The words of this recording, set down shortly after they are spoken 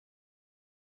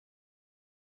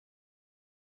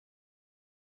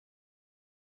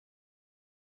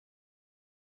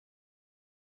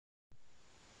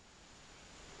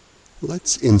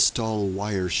Let's install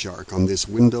Wireshark on this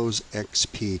Windows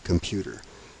XP computer.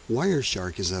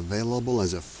 Wireshark is available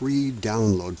as a free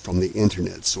download from the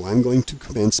internet, so I'm going to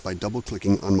commence by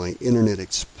double-clicking on my Internet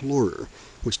Explorer,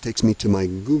 which takes me to my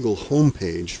Google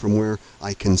homepage from where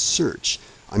I can search.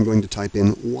 I'm going to type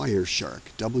in Wireshark,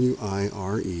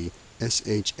 W-I-R-E-S-H-A-R-K.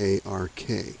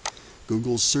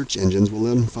 Google's search engines will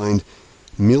then find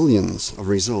millions of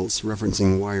results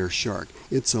referencing Wireshark.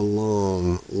 It's a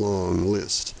long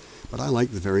list. But I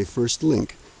like the very first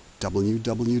link,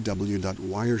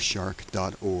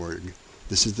 www.wireshark.org.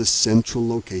 This is the central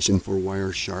location for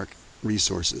Wireshark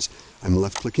resources. I'm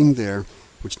left-clicking there,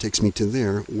 which takes me to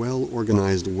their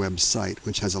well-organized website,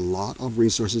 which has a lot of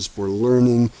resources for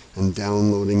learning and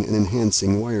downloading and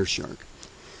enhancing Wireshark.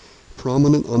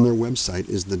 Prominent on their website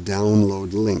is the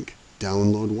download link,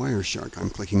 Download Wireshark. I'm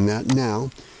clicking that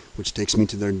now, which takes me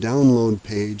to their download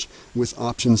page with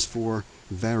options for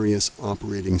various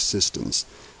operating systems.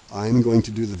 I'm going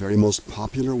to do the very most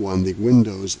popular one, the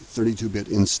Windows 32-bit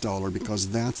installer, because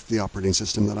that's the operating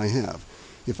system that I have.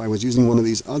 If I was using one of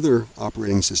these other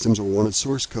operating systems or wanted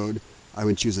source code, I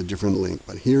would choose a different link,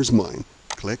 but here's mine.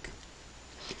 Click.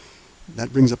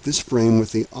 That brings up this frame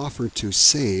with the offer to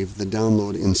save the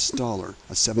download installer,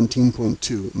 a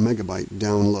 17.2 megabyte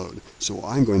download. So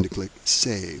I'm going to click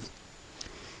Save.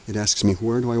 It asks me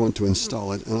where do I want to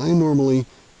install it, and I normally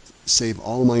save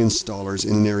all my installers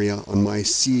in an area on my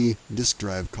C disk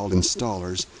drive called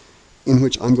Installers, in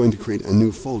which I'm going to create a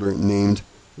new folder named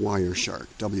Wireshark,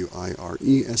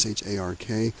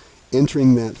 W-I-R-E-S-H-A-R-K.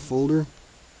 Entering that folder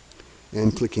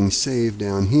and clicking Save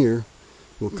down here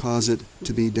will cause it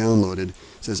to be downloaded. It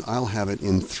says I'll have it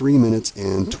in 3 minutes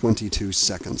and 22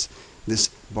 seconds.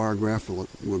 This bar graph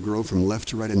will grow from left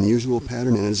to right in the usual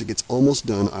pattern, and as it gets almost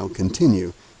done, I'll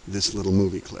continue this little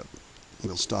movie clip.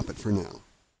 We'll stop it for now.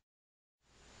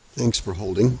 Thanks for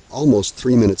holding. Almost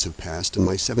 3 minutes have passed and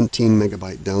my 17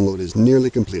 megabyte download is nearly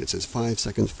complete. It says 5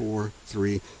 seconds, 4,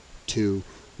 3, 2,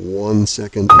 1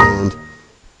 second, and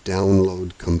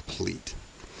download complete.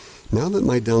 Now that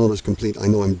my download is complete, I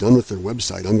know I'm done with their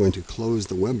website. I'm going to close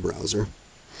the web browser,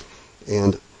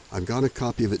 and I've got a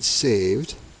copy of it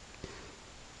saved.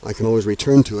 I can always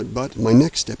return to it, but my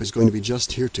next step is going to be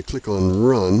just here to click on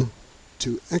Run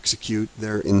to execute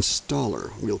their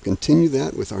installer. We'll continue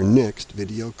that with our next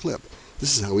video clip.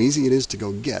 This is how easy it is to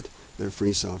go get their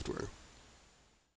free software.